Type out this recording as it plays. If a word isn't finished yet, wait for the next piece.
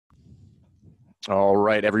All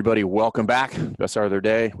right, everybody, welcome back. Best hour of their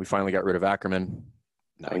day. We finally got rid of Ackerman.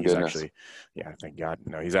 No, Thank he's goodness. actually, yeah, thank God.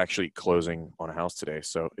 No, he's actually closing on a house today.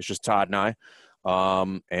 So it's just Todd and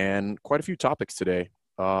I, and quite a few topics today.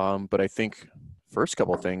 But I think first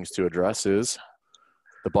couple of things to address is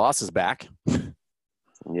the boss is back.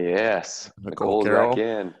 Yes. Nicole Nicole's back Carroll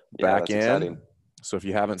in. Yeah, back that's exciting. in. So if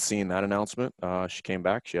you haven't seen that announcement, she came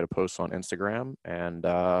back. She had a post on Instagram, and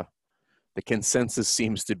the consensus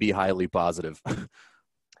seems to be highly positive.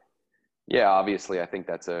 Yeah, obviously I think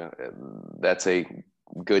that's a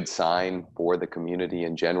good sign for the community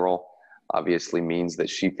in general. Obviously means that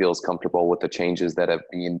she feels comfortable with the changes that have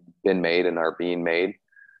been made and are being made,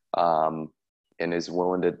 um, and is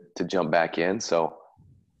willing to jump back in. So,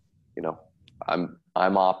 you know, I'm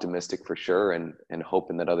optimistic for sure, and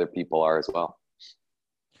hoping that other people are as well.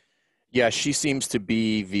 Yeah, she seems to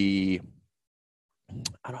be the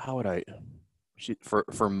I don't how would I she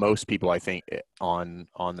for most people I think on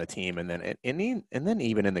the team and then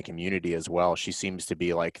even in the community as well. She seems to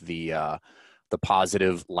be like the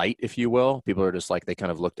positive light, if you will. People are just like they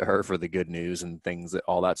kind of look to her for the good news and things that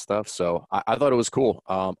all that stuff. So I thought it was cool,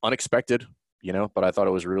 unexpected, but I thought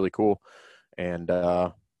it was really cool, and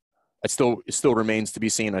it still remains to be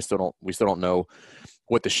seen. We still don't know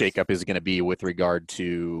what the shakeup is going to be with regard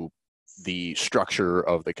to the structure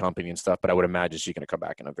of the company and stuff, but I would imagine she's going to come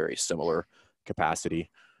back in a very similar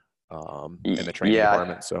capacity in the training Yeah,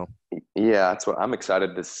 department. So yeah, that's what I'm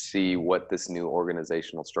excited to see what this new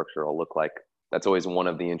organizational structure will look like. That's always one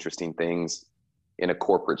of the interesting things in a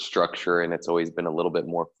corporate structure, and it's always been a little bit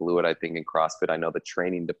more fluid, I think, in CrossFit. I know the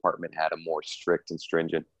training department had a more strict and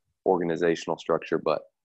stringent organizational structure, but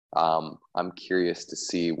I'm curious to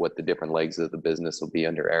see what the different legs of the business will be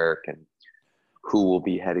under Eric, and who will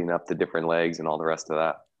be heading up the different legs and all the rest of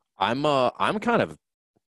that. I'm kind of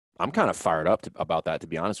fired up about that, to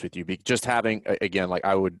be honest with you. Just having, again, like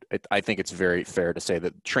I think it's very fair to say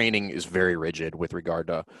that training is very rigid with regard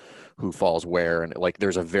to who falls where, and like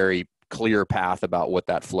there's a very clear path about what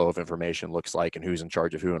that flow of information looks like and who's in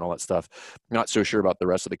charge of who and all that stuff. Not so sure about the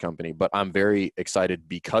rest of the company, but I'm very excited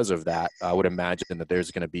because of that. I would imagine that there's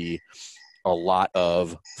going to be a lot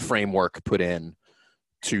of framework put in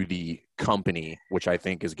to the company, which I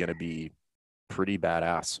think is going to be pretty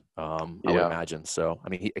badass. I would Yeah. imagine. So, I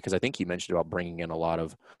mean, because I think he mentioned about bringing in a lot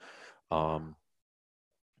of um,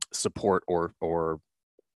 support or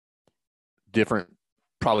different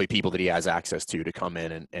probably people that he has access to come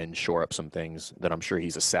in and shore up some things that I'm sure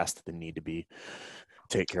he's assessed that need to be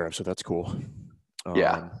taken care of. So that's cool.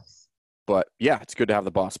 Yeah. But yeah, it's good to have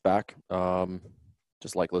the boss back.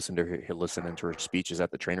 Just like listening to her speeches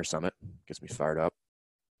at the trainer summit gets me fired up.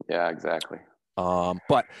 Yeah, exactly. But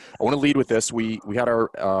I want to lead with this. We had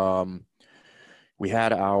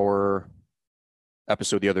our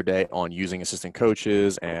episode the other day on using assistant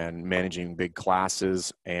coaches and managing big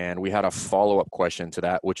classes, and we had a follow-up question to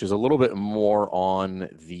that, which is a little bit more on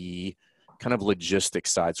the kind of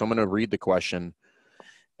logistics side. So I'm going to read the question,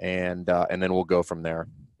 and then we'll go from there.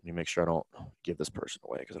 Let me make sure I don't give this person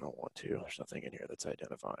away because I don't want to. There's nothing in here that's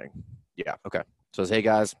identifying. Yeah, okay. So it says, hey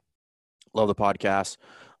guys, love the podcast.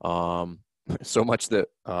 So much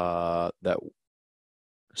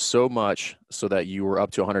so much so that you were up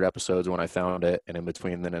to 100 episodes when I found it, and in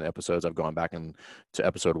between then and episodes, I've gone back to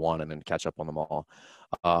episode 1 and then catch up on them all.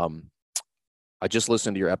 I just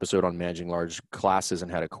listened to your episode on managing large classes and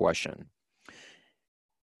had a question.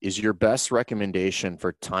 Is your best recommendation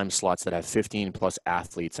for time slots that have 15 plus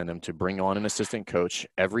athletes in them to bring on an assistant coach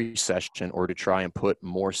every session, or to try and put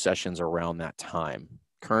more sessions around that time?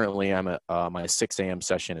 Currently, my 6 a.m.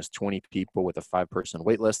 session is 20 people with a 5-person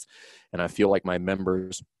wait list, and I feel like my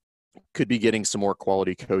members could be getting some more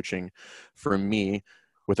quality coaching from me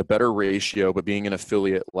with a better ratio, but being an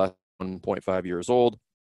affiliate less than 1.5 years old,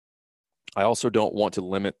 I also don't want to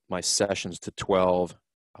limit my sessions to 12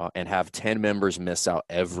 and have 10 members miss out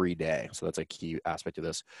every day. So that's a key aspect of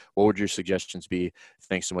this. What would your suggestions be?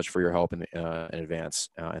 Thanks so much for your help in advance,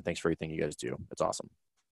 and thanks for everything you guys do. It's awesome.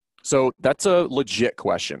 So that's a legit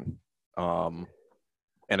question. And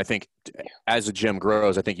I think as the gym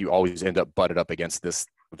grows, I think you always end up butted up against this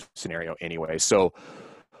scenario anyway. So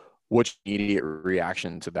what's your immediate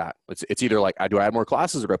reaction to that? It's either like, do I add more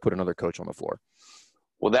classes or do I put another coach on the floor?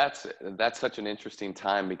 Well, that's such an interesting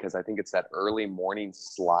time, because I think it's that early morning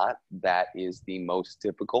slot that is the most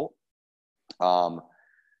difficult.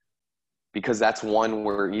 Because that's one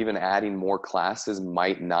where even adding more classes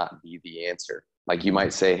might not be the answer. Like you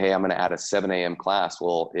might say, hey, I'm going to add a 7 a.m. class.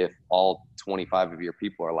 Well, if all 25 of your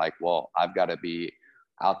people are like, well, I've got to be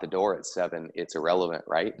out the door at 7, it's irrelevant,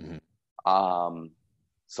 right? Mm-hmm.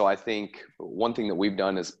 So I think one thing that we've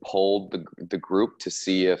done is pulled the group to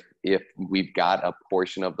see if we've got a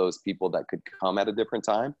portion of those people that could come at a different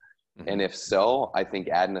time. Mm-hmm. And if so, I think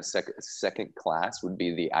adding a second class would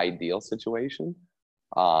be the ideal situation.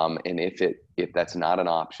 And if that's not an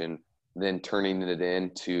option, then turning it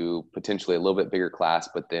into potentially a little bit bigger class,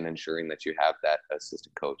 but then ensuring that you have that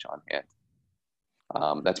assistant coach on hand.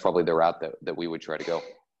 That's probably the route that we would try to go.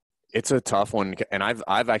 It's a tough one. And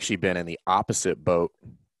I've actually been in the opposite boat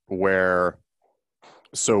where,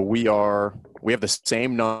 so we have the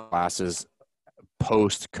same number of classes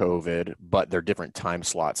post COVID, but they're different time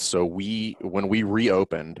slots. So when we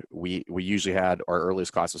reopened, we usually had our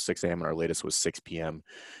earliest class was 6 a.m. and our latest was 6 p.m.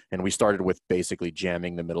 And we started with basically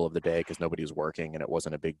jamming the middle of the day because nobody was working and it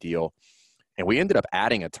wasn't a big deal. And we ended up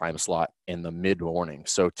adding a time slot in the mid morning.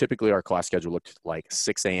 So typically our class schedule looked like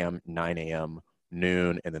 6 a.m., 9 a.m.,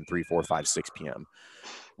 noon, and then 3, 4, 5, 6 p.m.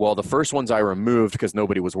 Well, the first ones I removed because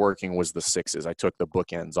nobody was working was the 6s. I took the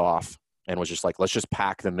bookends off and was just like, let's just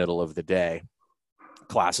pack the middle of the day.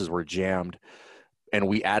 Classes were jammed, and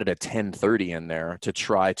we added a 10:30 in there to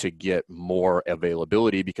try to get more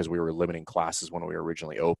availability because we were limiting classes when we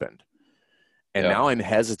originally opened. And now I'm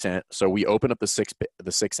hesitant. So we opened up the 6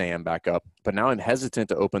 a.m. back up, but now I'm hesitant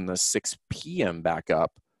to open the 6 p.m. back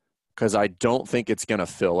up because I don't think it's going to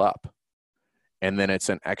fill up. And then it's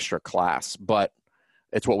an extra class, but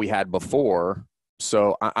it's what we had before.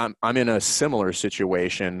 So I'm in a similar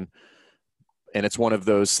situation, and it's one of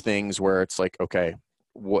those things where it's like, okay,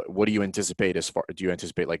 what do you anticipate do you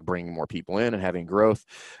anticipate like bringing more people in and having growth?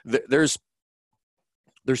 There's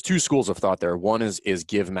two schools of thought there. One is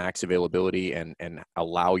give max availability and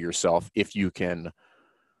allow yourself, if you can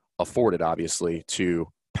afford it, obviously, to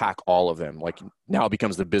pack all of them. Like now it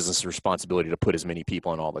becomes the business responsibility to put as many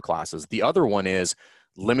people in all the classes. The other one is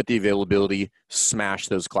limit the availability, smash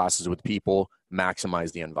those classes with people,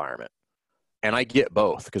 maximize the environment. And I get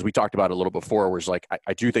both because we talked about it a little before where it's like,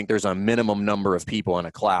 I do think there's a minimum number of people in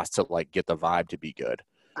a class to like get the vibe to be good.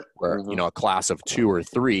 Where, you know, a class of 2 or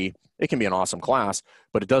 3, it can be an awesome class,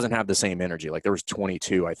 but it doesn't have the same energy. Like there was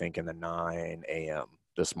 22, I think, in the 9 a.m.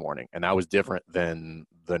 this morning. And that was different than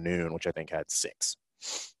the noon, which I think had 6.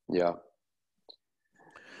 Yeah.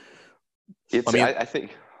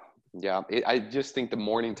 I just think the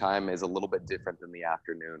morning time is a little bit different than the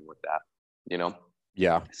afternoon with that, you know?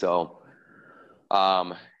 Yeah. So,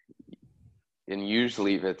 and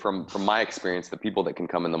usually from my experience, the people that can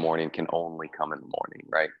come in the morning can only come in the morning,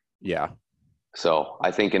 right? Yeah. So I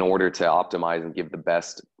think in order to optimize and give the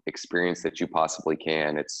best experience that you possibly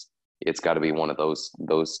can, it's got to be one of those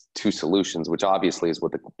two solutions, which obviously is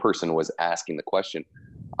what the person was asking the question.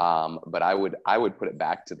 But I would put it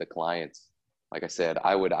back to the clients. Like I said,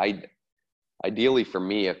 ideally for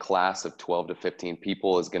me, a class of 12 to 15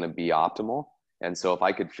 people is going to be optimal. And so if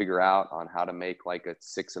I could figure out on how to make like a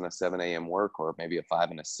 6 and a 7 a.m. work, or maybe a 5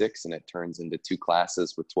 and a 6, and it turns into 2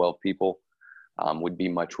 classes with 12 people, would be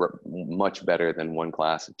much better than one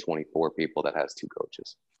class of 24 people that has 2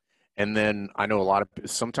 coaches. And then I know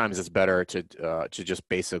sometimes it's better to just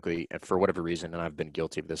basically, for whatever reason, and I've been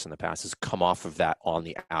guilty of this in the past, is come off of that on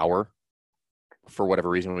the hour. For whatever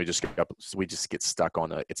reason, we just get stuck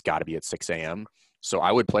on it's got to be at 6 a.m. So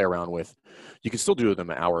I would play around with, you can still do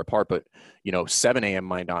them an hour apart, but 7 a.m.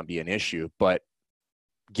 might not be an issue, but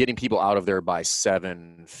getting people out of there by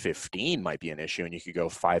 7:15 might be an issue. And you could go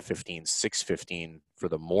 5:15, 6:15 for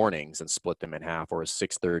the mornings and split them in half, or a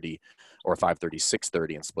 6:30 or 5:30,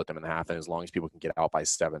 6:30 and split them in half. And as long as people can get out by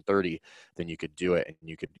 7:30, then you could do it and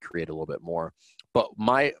you could create a little bit more. But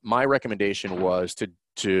my recommendation was to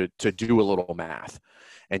do a little math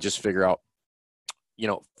and just figure out,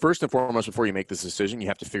 first and foremost, before you make this decision, you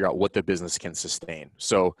have to figure out what the business can sustain.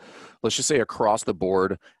 So let's just say across the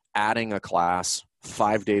board, adding a class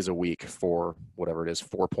 5 days a week for whatever it is,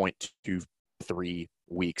 4.23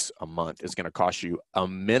 weeks a month is going to cost you a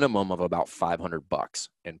minimum of about $500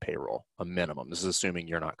 in payroll, a minimum. This is assuming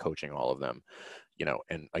you're not coaching all of them,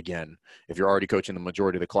 and again, if you're already coaching the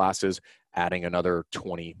majority of the classes, adding another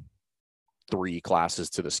 23 classes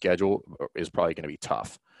to the schedule is probably going to be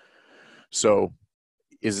tough. So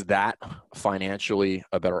is that financially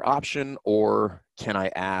a better option, or can I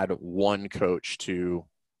add one coach to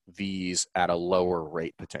these at a lower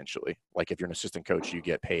rate potentially? Like if you're an assistant coach, you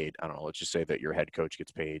get paid, I don't know, let's just say that your head coach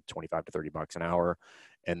gets paid $25 to $30 an hour,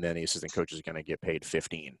 and then the assistant coach is going to get paid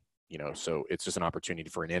 15. So it's just an opportunity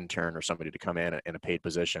for an intern or somebody to come in a paid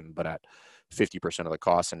position, but at 50% of the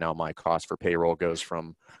cost. And now my cost for payroll goes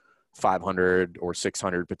from 500 or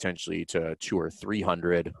 600 potentially to 200 or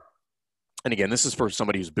 300. And again, this is for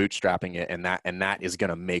somebody who's bootstrapping it, and that is going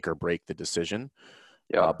to make or break the decision.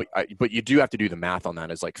 Yeah. But you do have to do the math on that.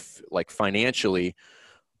 Is like financially,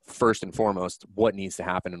 first and foremost what needs to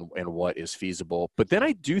happen and what is feasible. But then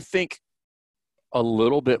I do think a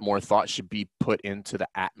little bit more thought should be put into the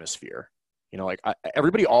atmosphere. You know, like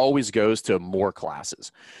everybody always goes to more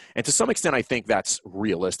classes. And to some extent, I think that's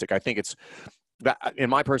realistic. I think it's, in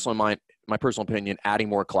my personal opinion, adding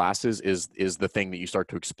more classes is the thing that you start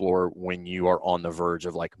to explore when you are on the verge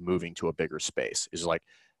of like moving to a bigger space. Is like,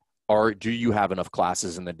 do you have enough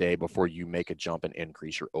classes in the day before you make a jump and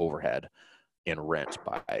increase your overhead in rent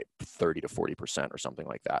by 30 to 40% or something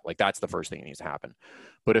like that? Like that's the first thing that needs to happen.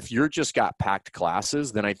 But if you're just got packed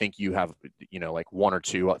classes, then I think you have, you know, like one or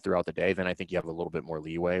two throughout the day, then I think you have a little bit more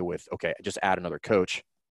leeway with, okay, just add another coach,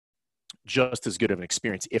 just as good of an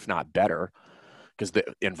experience, if not better, because the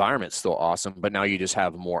environment's still awesome, but now you just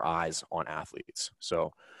have more eyes on athletes.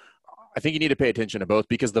 So I think you need to pay attention to both,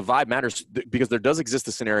 because the vibe matters, because there does exist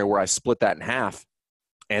a scenario where I split that in half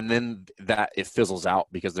and then that it fizzles out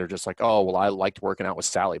because they're just like, oh, well, I liked working out with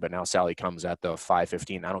Sally, but now Sally comes at the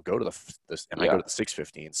 5:15. I don't go to I go to the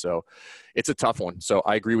 6:15. So it's a tough one. So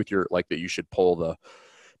I agree with your, like, that you should poll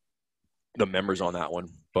the members on that one.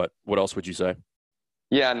 But what else would you say?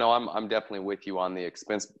 Yeah, no, I'm definitely with you on the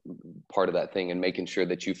expense part of that thing and making sure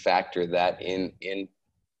that you factor that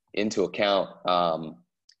into account.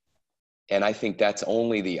 And I think that's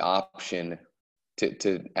only the option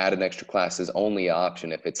to add an extra class is only an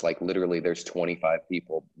option if it's like literally there's 25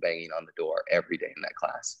 people banging on the door every day in that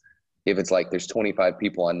class. If it's like there's 25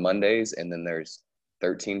 people on Mondays and then there's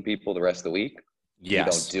 13 people the rest of the week, yes,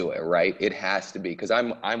 you don't do it, right? It has to be, because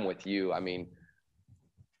I'm with you. I mean,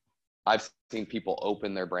 I've seen people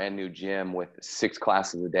open their brand new gym with 6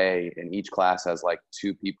 classes a day, and each class has like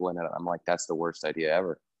 2 people in it. I'm like, that's the worst idea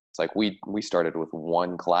ever. It's like we started with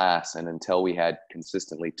 1 class, and until we had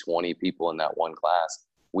consistently 20 people in that 1 class,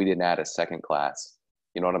 we didn't add a second class.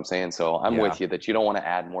 You know what I'm saying? So I'm with you that you don't want to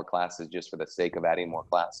add more classes just for the sake of adding more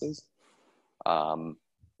classes.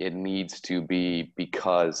 It needs to be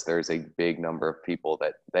because there's a big number of people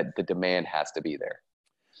that the demand has to be there.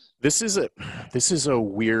 This is a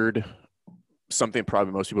weird, something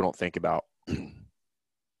probably most people don't think about.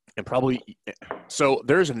 And probably, so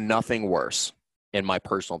there's nothing worse, in my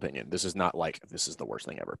personal opinion. This is not like this is the worst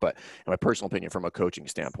thing ever, but in my personal opinion, from a coaching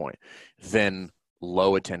standpoint, than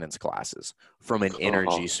low attendance classes from an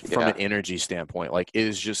energy standpoint. Like, it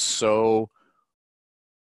is just so,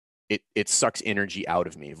 it sucks energy out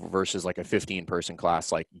of me, versus like a 15-person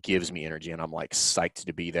class, like, gives me energy and I'm like psyched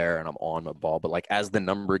to be there and I'm on the ball. But like, as the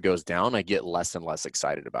number goes down, I get less and less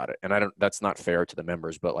excited about it. And that's not fair to the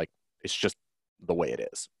members, but like, it's just the way it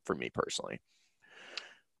is for me personally.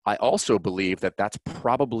 I also believe that that's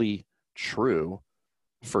probably true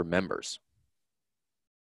for members,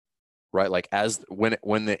 right? Like,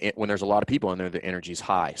 when there's a lot of people in there, the energy's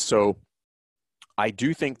high. So I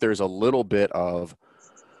do think there's a little bit of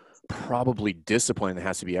probably discipline that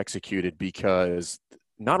has to be executed, because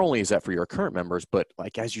not only is that for your current members, but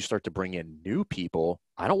like, as you start to bring in new people,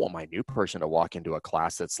 I don't want my new person to walk into a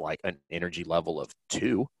class that's like an energy level of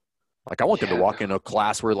 2. Like, I want them to walk into a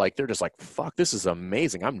class where like, they're just like, fuck, this is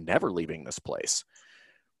amazing. I'm never leaving this place.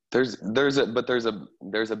 There's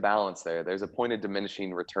a balance there. There's a point of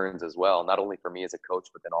diminishing returns as well, not only for me as a coach,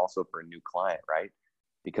 but then also for a new client, right?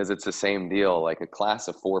 Because it's the same deal. Like, a class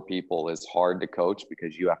of 4 people is hard to coach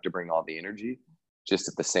because you have to bring all the energy. Just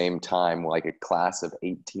at the same time, like, a class of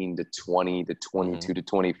 18 to 20 to 22 to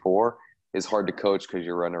 24 is hard to coach because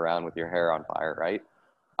you're running around with your hair on fire, right?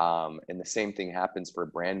 And the same thing happens for a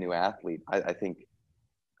brand new athlete. I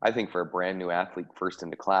think for a brand new athlete first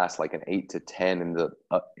into class, like an 8 to 10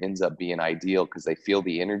 ends up being ideal because they feel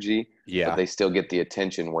the energy, but they still get the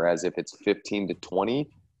attention. Whereas if it's 15 to 20,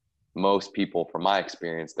 most people, from my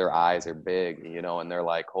experience, their eyes are big, you know, and they're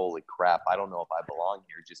like, holy crap, I don't know if I belong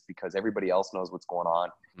here, just because everybody else knows what's going on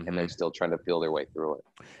and they're still trying to feel their way through it.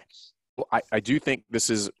 Well, I do think this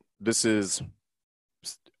is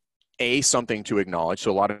something to acknowledge. So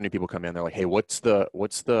a lot of new people come in, they're like, hey, what's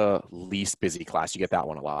the least busy class? You get that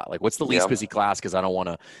one a lot. Like, what's the least busy class? Cause I don't want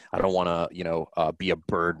to, you know, be a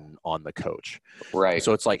burden on the coach. Right.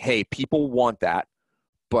 So it's like, hey, people want that,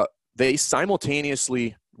 but they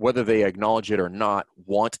simultaneously, whether they acknowledge it or not,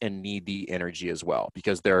 want and need the energy as well,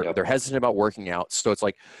 because they're hesitant about working out. So it's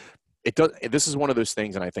like, this is one of those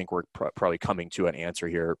things. And I think we're probably coming to an answer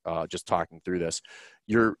here, just talking through this.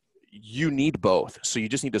 You need both. So you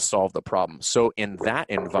just need to solve the problem. So in that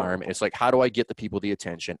environment, it's like, how do I get the people the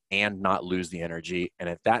attention and not lose the energy? And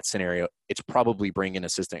at that scenario, it's probably bring an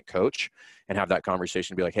assistant coach and have that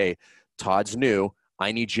conversation, be like, hey, Todd's new.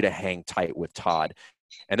 I need you to hang tight with Todd.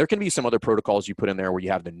 And there can be some other protocols you put in there where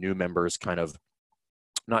you have the new members kind of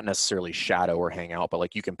not necessarily shadow or hang out, but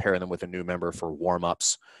like you can pair them with a new member for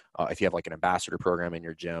warm-ups. If you have like an ambassador program in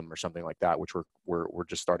your gym or something like that, which we're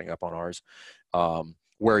just starting up on ours,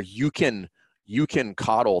 where you can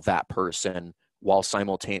coddle that person while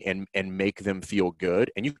simultaneously and make them feel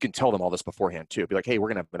good. And you can tell them all this beforehand too. Be like, hey, we're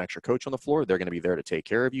going to have an extra coach on the floor. They're going to be there to take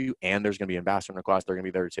care of you. And there's going to be an ambassador in the class. They're going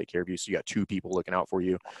to be there to take care of you. So you got two people looking out for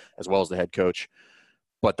you as well as the head coach,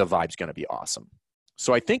 but the vibe's going to be awesome.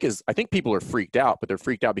 So I think people are freaked out, but they're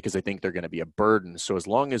freaked out because they think they're going to be a burden. So as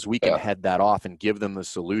long as we can head that off and give them the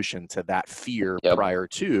solution to that fear prior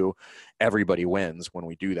to, everybody wins when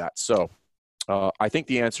we do that. So I think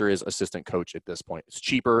the answer is assistant coach at this point. It's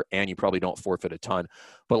cheaper and you probably don't forfeit a ton.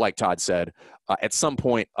 But like Todd said, at some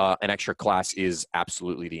point, an extra class is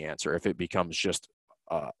absolutely the answer. If it becomes just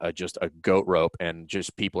a goat rope and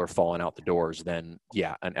just people are falling out the doors, then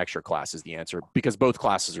yeah, an extra class is the answer because both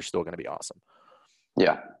classes are still going to be awesome.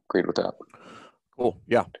 Yeah, agreed with that. Cool.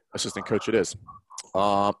 Yeah, assistant coach it is.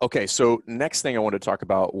 Okay, so next thing I wanted to talk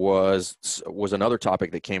about was another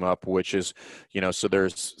topic that came up, which is, so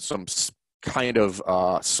there's some kind of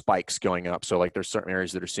spikes going up. So like there's certain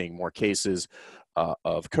areas that are seeing more cases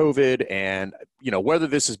of COVID, and whether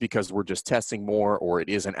this is because we're just testing more or it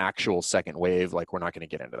is an actual second wave, like we're not going to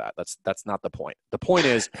get into that. That's not the point. The point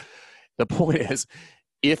is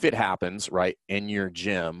if it happens right in your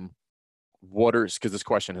gym, because this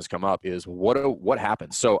question has come up, is what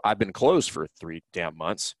happens? So I've been closed for 3 damn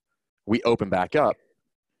months. We open back up.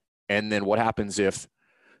 And then what happens if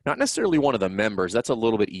not necessarily one of the members, that's a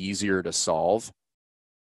little bit easier to solve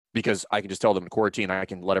because I can just tell them to quarantine. I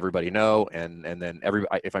can let everybody know. And then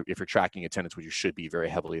if you're tracking attendance, which you should be very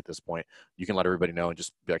heavily at this point, you can let everybody know and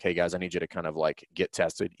just be like, hey guys, I need you to kind of like get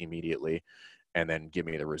tested immediately and then give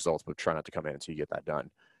me the results, but try not to come in until you get that done.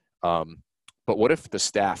 But what if the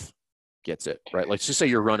staff gets it, right? Let's just say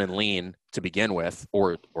you're running lean to begin with,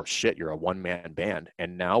 or shit, you're a one-man band.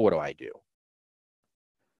 And now what do I do?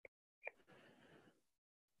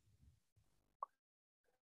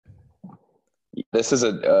 This is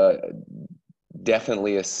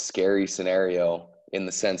definitely a scary scenario in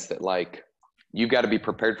the sense that like you've got to be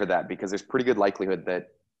prepared for that because there's pretty good likelihood that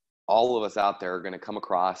all of us out there are going to come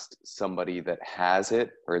across somebody that has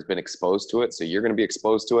it or has been exposed to it. So you're going to be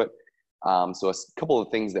exposed to it. So a couple of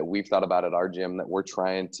things that we've thought about at our gym that we're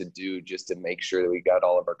trying to do just to make sure that we got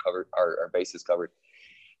all of our bases covered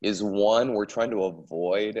is one, we're trying to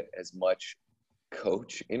avoid as much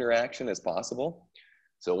coach interaction as possible.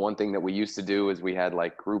 So one thing that we used to do is we had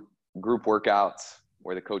like group workouts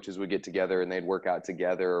where the coaches would get together and they'd work out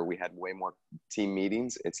together, or we had way more team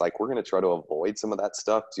meetings. It's like we're going to try to avoid some of that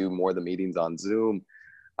stuff, do more of the meetings on Zoom,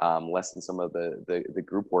 less than some of the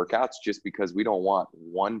group workouts, just because we don't want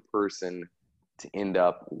one person to end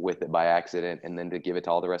up with it by accident and then to give it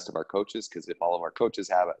to all the rest of our coaches, because if all of our coaches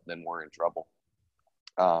have it, then we're in trouble.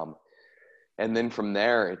 And then from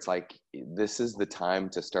there, it's like, this is the time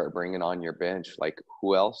to start bringing on your bench. Like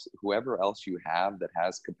whoever else you have that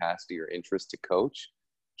has capacity or interest to coach,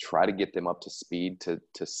 try to get them up to speed to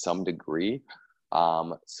some degree.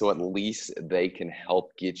 So at least they can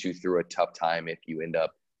help get you through a tough time if you end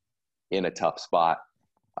up in a tough spot.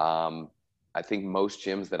 I think most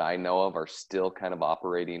gyms that I know of are still kind of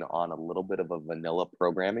operating on a little bit of a vanilla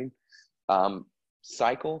programming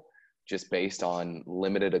cycle, just based on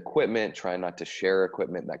limited equipment, trying not to share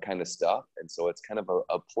equipment, that kind of stuff. And so it's kind of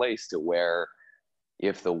a place to where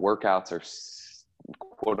if the workouts are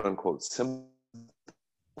quote unquote simple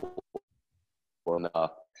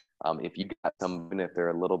enough, if you got someone, if they're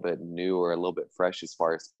a little bit new or a little bit fresh as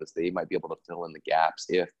far as this, they might be able to fill in the gaps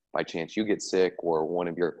if by chance you get sick or one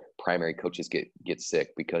of your primary coaches get sick,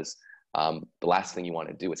 because the last thing you want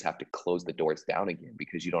to do is have to close the doors down again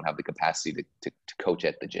because you don't have the capacity to coach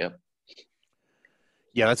at the gym.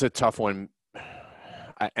 Yeah, that's a tough one.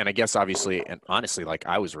 And I guess obviously, and honestly, like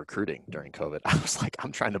I was recruiting during COVID. I was like,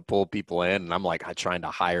 I'm trying to pull people in and I'm like, I'm trying to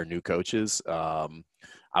hire new coaches. I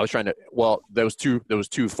was trying to, well, there was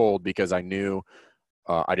twofold because I knew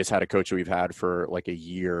I just had a coach that we've had for like a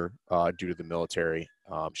year due to the military.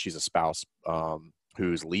 She's a spouse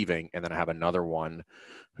who's leaving. And then I have another one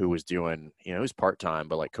who was doing, he's part-time,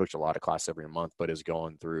 but like coached a lot of class every month, but is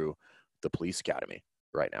going through the police academy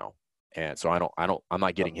right now. And so I'm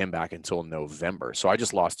not getting him back until November. So I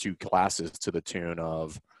just lost two coaches to the tune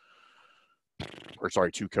of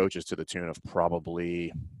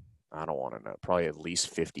probably, I don't want to know, probably at least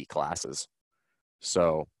 50 classes.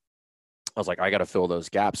 So I was like, I got to fill those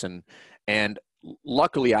gaps. And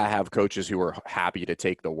luckily I have coaches who are happy to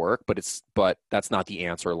take the work, but that's not the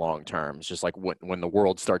answer long-term. It's just like when the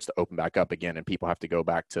world starts to open back up again and people have to go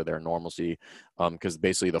back to their normalcy. Cause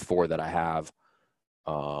basically the 4 that I have,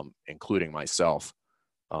 including myself.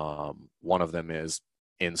 One of them is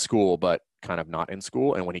in school, but kind of not in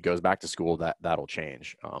school. And when he goes back to school, that'll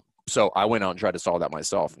change. So I went out and tried to solve that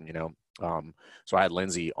myself. And, so I had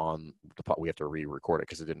Lindsay on we have to re-record it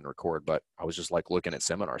because it didn't record, but I was just like looking at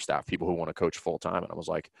seminar staff, people who want to coach full time. And I was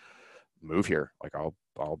like, move here. Like I'll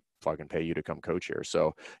fucking pay you to come coach here.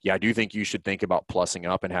 So yeah, I do think you should think about plussing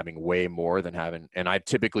up and having way more than having, and I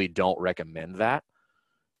typically don't recommend that.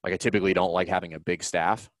 Like I typically don't like having a big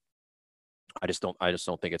staff. I just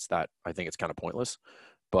don't think it's that. I think it's kind of pointless,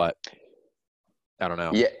 but I don't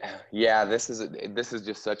know. Yeah. This is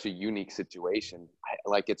just such a unique situation.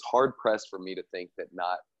 It's hard pressed for me to think that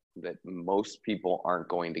most people aren't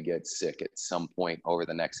going to get sick at some point over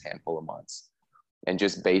the next handful of months. And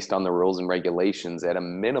just based on the rules and regulations, at a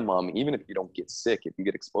minimum, even if you don't get sick, if you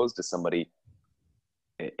get exposed to somebody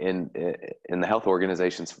in the health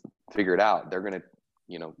organizations figure it out, they're going to,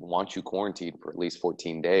 want you quarantined for at least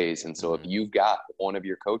 14 days. And so if you've got one of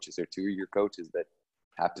your coaches or two of your coaches that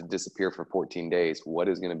have to disappear for 14 days, what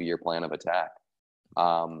is going to be your plan of attack?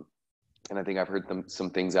 And I think I've heard some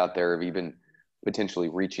things out there of even potentially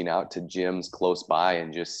reaching out to gyms close by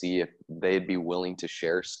and just see if they'd be willing to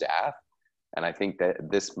share staff. And I think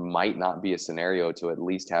that this might not be a scenario to at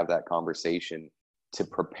least have that conversation to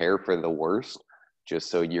prepare for the worst, just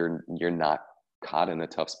so you're not caught in a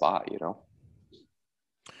tough spot,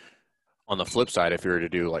 On the flip side, if you were to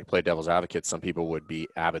do like play devil's advocate, some people would be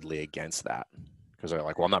avidly against that because they're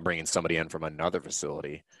like, well, I'm not bringing somebody in from another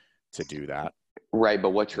facility to do that. Right.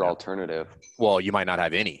 But what's your alternative? Well, you might not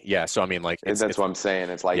have any. Yeah. So, I mean, like, that's what I'm saying.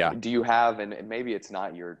 It's like, do you have, and maybe it's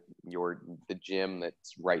not the gym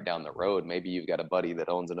that's right down the road. Maybe you've got a buddy that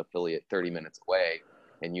owns an affiliate 30 minutes away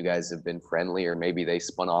and you guys have been friendly, or maybe they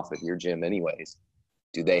spun off at your gym anyways.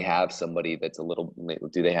 Do they have somebody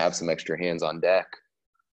do they have some extra hands on deck,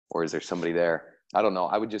 or is there somebody there? I don't know.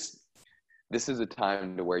 This is a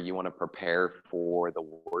time to where you want to prepare for the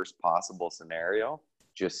worst possible scenario,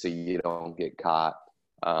 just so you don't get caught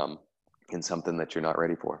in something that you're not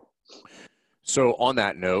ready for. So on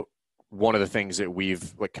that note, one of the things that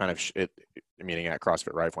we've like kind of meaning at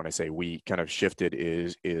CrossFit Rife, when I say we kind of shifted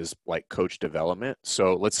is like coach development.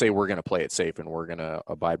 So let's say we're going to play it safe and we're going to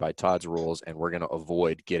abide by Todd's rules and we're going to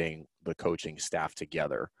avoid getting the coaching staff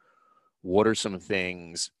together. What are some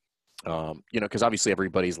things, because obviously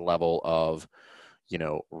everybody's level of,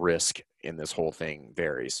 risk in this whole thing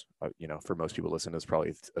varies. For most people listening to this,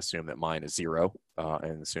 probably assume that mine is 0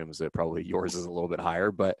 and assumes that probably yours is a little bit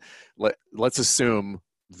higher. But let's assume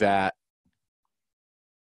that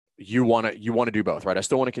you want to do both, right? I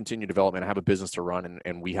still want to continue development. I have a business to run,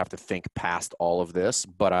 and we have to think past all of this,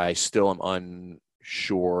 but I still am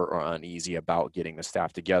unsure or uneasy about getting the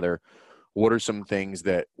staff together. What are some things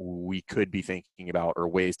that we could be thinking about, or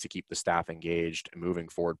ways to keep the staff engaged and moving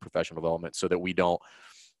forward professional development, so that we don't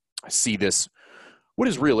see this? What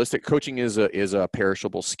is realistic? Coaching is a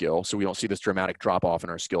perishable skill, so we don't see this dramatic drop off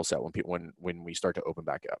in our skill set when we start to open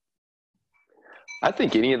back up. I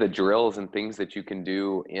think any of the drills and things that you can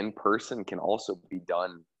do in person can also be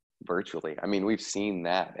done virtually. I mean, we've seen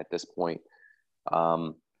that at this point.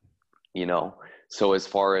 So as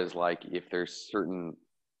far as like, if there's certain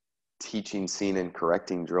teaching scene and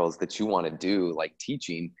correcting drills that you want to do, like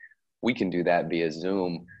teaching, we can do that via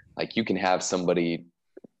Zoom. Like you can have somebody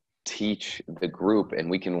teach the group and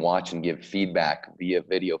we can watch and give feedback via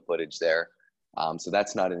video footage there. So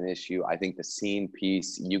that's not an issue. I think the scene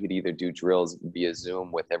piece, you could either do drills via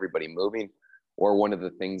Zoom with everybody moving, or one of the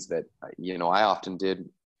things that, I often did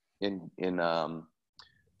in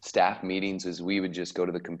staff meetings is we would just go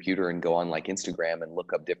to the computer and go on like Instagram and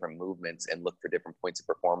look up different movements and look for different points of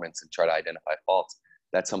performance and try to identify faults.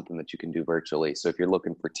 That's something that you can do virtually. So if you're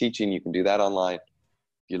looking for teaching, you can do that online.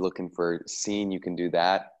 If you're looking for scene, you can do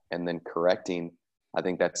that. And then correcting, I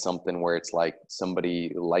think that's something where it's like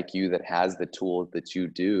somebody like you that has the tools that you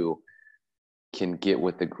do can get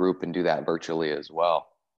with the group and do that virtually as well.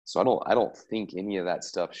 So I don't think any of that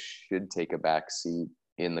stuff should take a back seat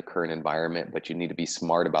in the current environment, but you need to be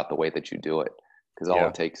smart about the way that you do it, because all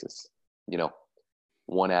it takes is,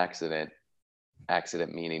 one accident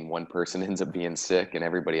meaning one person ends up being sick and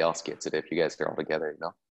everybody else gets it if you guys are all together,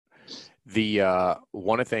 The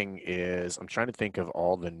one thing is, I'm trying to think of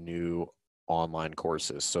all the new online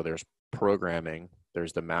courses. So there's programming,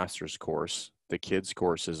 there's the master's course, the kids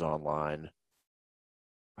course is online.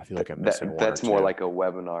 I feel like I'm missing one. That's more like a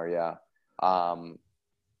webinar. Yeah.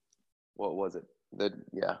 What was it?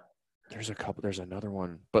 There's a couple. There's another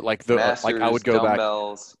one, but like Masters, like I would go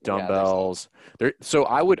dumbbells, dumbbells. There. So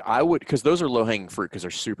I would, because those are low hanging fruit because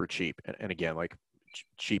they're super cheap. And again, like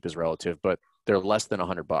cheap is relative, but they're less than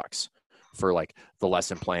 $100. for like the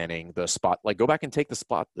lesson planning, the spot, like go back and take the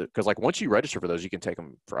spot, because like once you register for those, you can take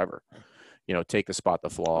them forever. Take the spot the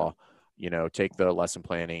flaw, take the lesson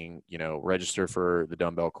planning, register for the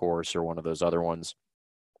dumbbell course or one of those other ones,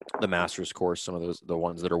 the master's course, some of those, the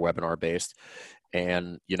ones that are webinar based,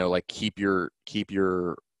 and like keep your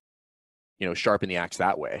sharpen the axe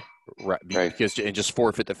that way, right? Because and just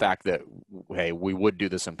forfeit the fact that, hey, we would do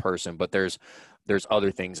this in person, but there's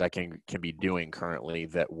other things I can be doing currently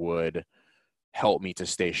that would help me to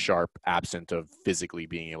stay sharp, absent of physically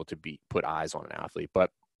being able to put eyes on an athlete. But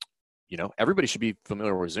everybody should be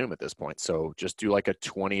familiar with Zoom at this point. So just do like a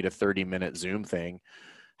 20 to 30 minute Zoom thing,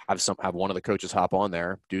 have one of the coaches hop on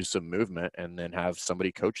there, do some movement, and then have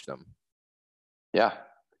somebody coach them. Yeah.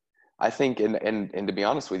 I think, and to be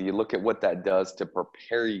honest with you, look at what that does to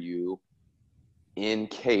prepare you in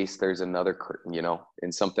case there's another,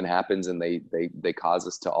 and something happens and they cause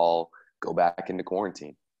us to all go back into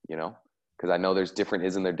quarantine, because I know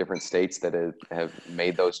isn't there different states that have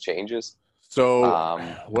made those changes? So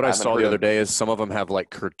what I saw the other day is some of them have like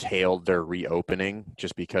curtailed their reopening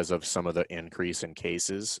just because of some of the increase in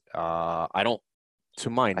cases. To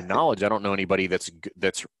my knowledge, I don't know anybody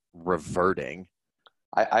that's reverting.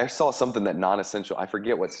 I saw something that non-essential, I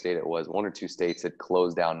forget what state it was, 1 or 2 states had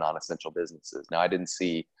closed down non-essential businesses. Now I didn't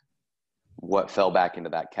see what fell back into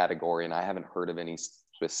that category, and I haven't heard of any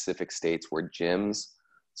specific states where gyms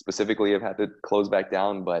specifically have had to close back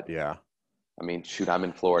down. But yeah, I mean, shoot, I'm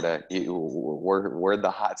in Florida. We're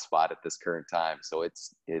the hot spot at this current time, so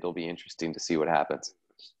it'll be interesting to see what happens.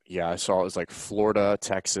 Yeah, I saw it was like Florida,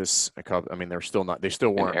 Texas. I mean, they still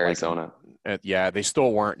weren't Arizona. They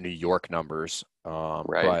still weren't New York numbers,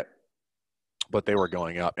 right? But they were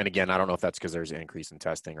going up. And again, I don't know if that's because there's an increase in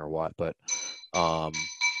testing or what, but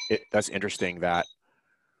that's interesting. That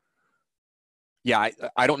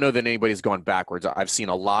I don't know that anybody's gone backwards. I've seen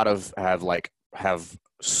a lot of have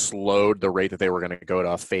slowed the rate that they were going to go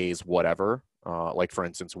to phase whatever. Like for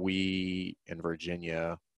instance, we in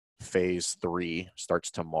Virginia, phase 3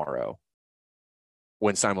 starts tomorrow,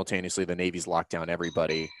 when simultaneously the Navy's locked down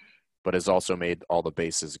everybody, but has also made all the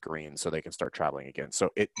bases green so they can start traveling again.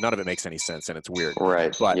 So none of it makes any sense, and it's weird.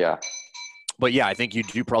 Right. But yeah, I think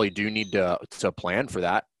you probably need to plan for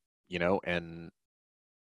that, and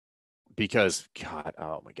because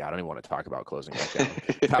oh my God, I don't even want to talk about closing back down.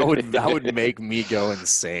 that would make me go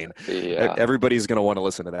insane. Yeah. Everybody's going to want to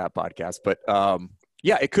listen to that podcast, but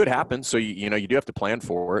yeah, it could happen. So you do have to plan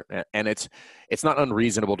for it, and it's not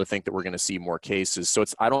unreasonable to think that we're going to see more cases. So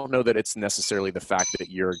I don't know that it's necessarily the fact that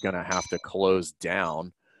you're going to have to close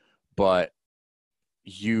down, but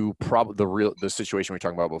the situation we were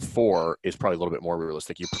talking about before is probably a little bit more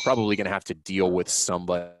realistic. You're probably going to have to deal with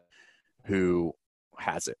somebody who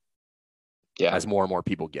has it. Yeah, as more and more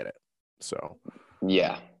people get it. So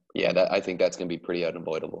yeah, I think that's going to be pretty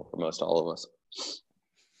unavoidable for most all of us.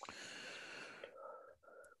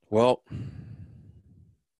 Well,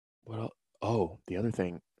 the other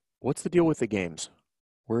thing, what's the deal with the games?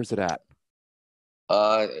 Where is it at?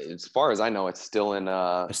 As far as I know, it's still in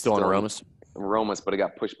Aromas. Aromas, but it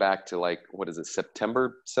got pushed back to like, what is it?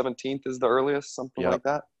 September 17th is the earliest, something like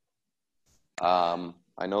that.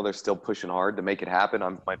 I know they're still pushing hard to make it happen.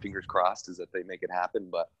 My fingers crossed is that they make it happen,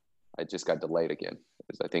 but it just got delayed again.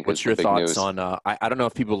 I think. What's your thoughts on? I don't know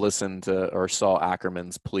if people listened to or saw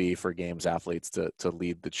Ackerman's plea for games athletes to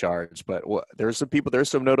lead the charge, but there's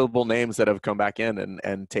some notable names that have come back in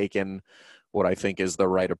and taken what I think is the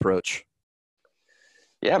right approach.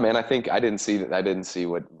 Yeah, man. I didn't see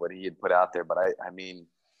what he had put out there, but I mean,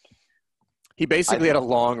 he basically had a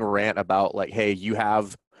long rant about like, hey, you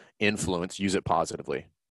have influence, use it positively.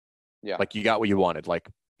 Yeah, like you got what you wanted. Like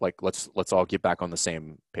let's all get back on the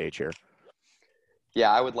same page here.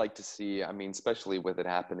 Yeah, I would like to see, I mean, especially with it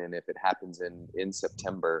happening, if it happens in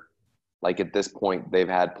September, like at this point, they've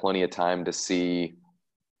had plenty of time to see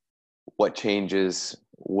what changes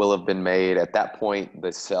will have been made. At that point,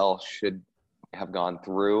 the cell should have gone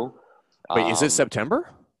through. Wait, is it September?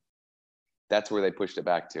 That's where they pushed it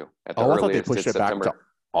back to. At the earliest, I thought they pushed it September. Back to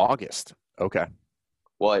August. Okay.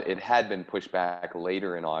 Well, it had been pushed back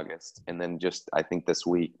later in August, and then just I think this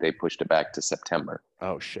week they pushed it back to September.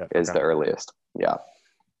 Oh shit! Is the earliest. Yeah.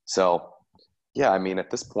 So, yeah, I mean, at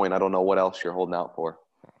this point, I don't know what else you're holding out for.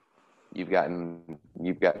 You've gotten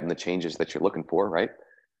the changes that you're looking for, right?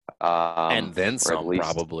 And then some,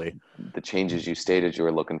 probably. The changes you stated you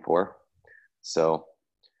were looking for. So,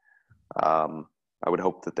 I would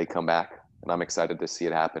hope that they come back, and I'm excited to see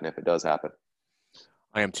it happen if it does happen.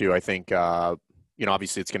 I am too. I think,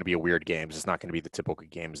 obviously it's going to be a weird games. It's not going to be the typical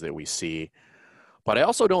games that we see. But I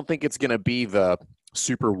also don't think it's going to be the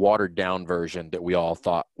super watered down version that we all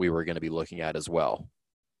thought we were going to be looking at as well.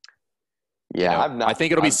 Yeah, I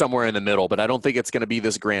think it'll be somewhere in the middle, but I don't think it's going to be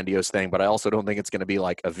this grandiose thing. But I also don't think it's going to be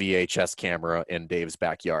like a VHS camera in Dave's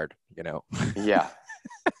backyard. Yeah,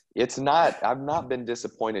 it's not. I've not been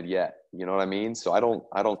disappointed yet. You know what I mean? So I don't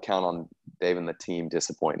count on Dave and the team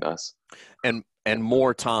disappointing us. And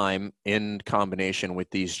more time in combination with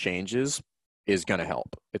these changes is going to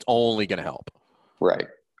help. It's only going to help. Right.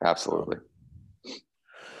 Absolutely.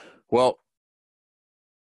 Well,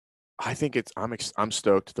 I think I'm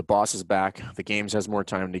stoked. The boss is back. The games has more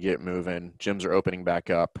time to get moving. Gyms are opening back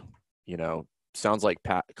up. Sounds like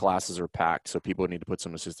classes are packed, so people need to put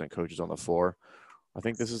some assistant coaches on the floor. I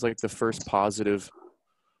think this is like the first positive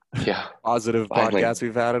podcast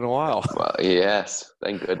we've had in a while. Well, yes,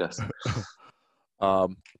 thank goodness.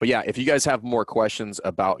 But yeah, if you guys have more questions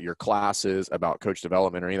about your classes, about coach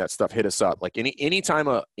development or any of that stuff, hit us up. Like anytime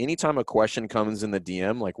a question comes in the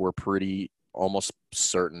DM, like we're pretty almost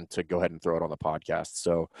certain to go ahead and throw it on the podcast.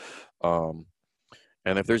 So,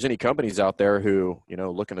 and if there's any companies out there who,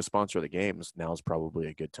 looking to sponsor the games, now is probably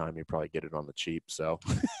a good time. You probably get it on the cheap. So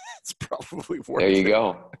it's probably worth it. There you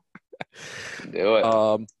go. Do it.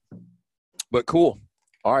 But cool.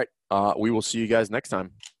 All right. We will see you guys next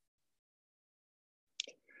time.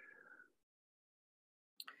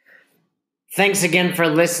 Thanks again for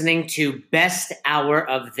listening to Best Hour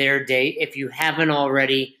of Their Day. If you haven't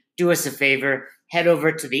already, do us a favor, head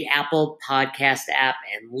over to the Apple Podcast app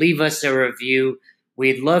and leave us a review.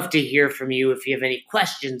 We'd love to hear from you. If you have any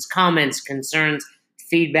questions, comments, concerns,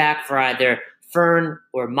 feedback for either Fern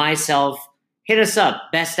or myself, hit us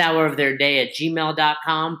up,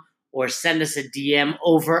 besthouroftheirday@gmail.com, or send us a DM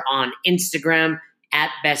over on Instagram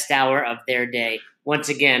 @besthouroftheirday. Once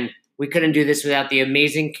again, we couldn't do this without the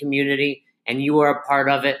amazing community, and you are a part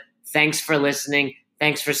of it. Thanks for listening.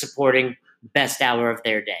 Thanks for supporting Best Hour of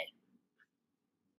Their Day.